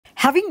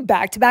Having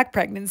back-to-back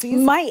pregnancies,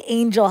 my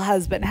angel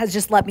husband has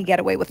just let me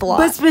get away with a lot.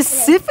 But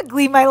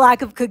specifically, my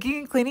lack of cooking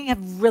and cleaning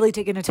have really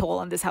taken a toll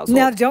on this household.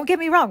 Now, don't get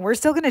me wrong, we're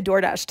still gonna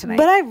DoorDash tonight,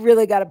 but I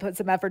really gotta put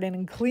some effort in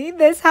and clean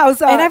this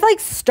house up. And I've like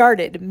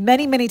started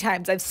many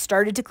times. I've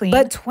started to clean,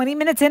 but 20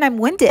 minutes in, I'm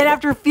winded. And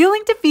after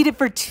feeling defeated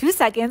for 2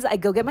 seconds, I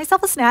go get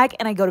myself a snack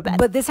and I go to bed.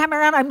 But this time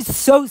around, I'm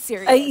so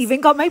serious. I even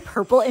got my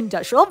purple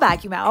industrial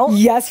vacuum out.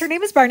 Yes, her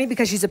name is Barney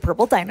because she's a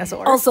purple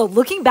dinosaur. Also,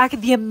 looking back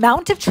at the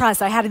amount of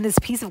trust I had in this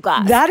piece of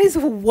glass. That is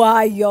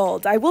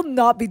wild. I will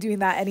not be doing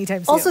that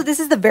anytime soon. Also, this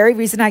is the very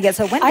reason I get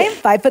so winded. I am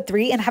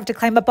 5'3" and have to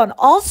climb up on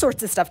all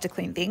sorts of stuff to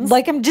clean things.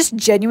 Like, I'm just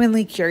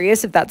genuinely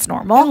curious if that's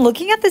normal. And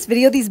looking at this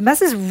video, these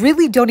messes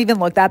really don't even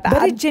look that bad.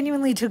 But it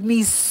genuinely took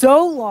me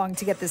so long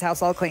to get this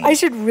house all clean. I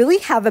should really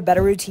have a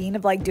better routine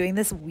of like doing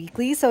this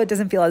weekly so it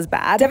doesn't feel as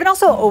bad. Devin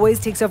also always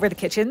takes over the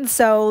kitchen,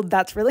 so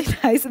that's really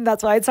nice, and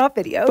that's why it's not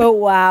video. But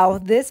wow,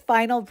 this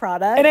final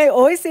product, and I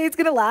always say it's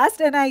gonna last,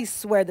 and I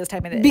swear this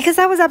time it is, because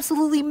that was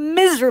absolutely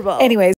miserable. Anyways,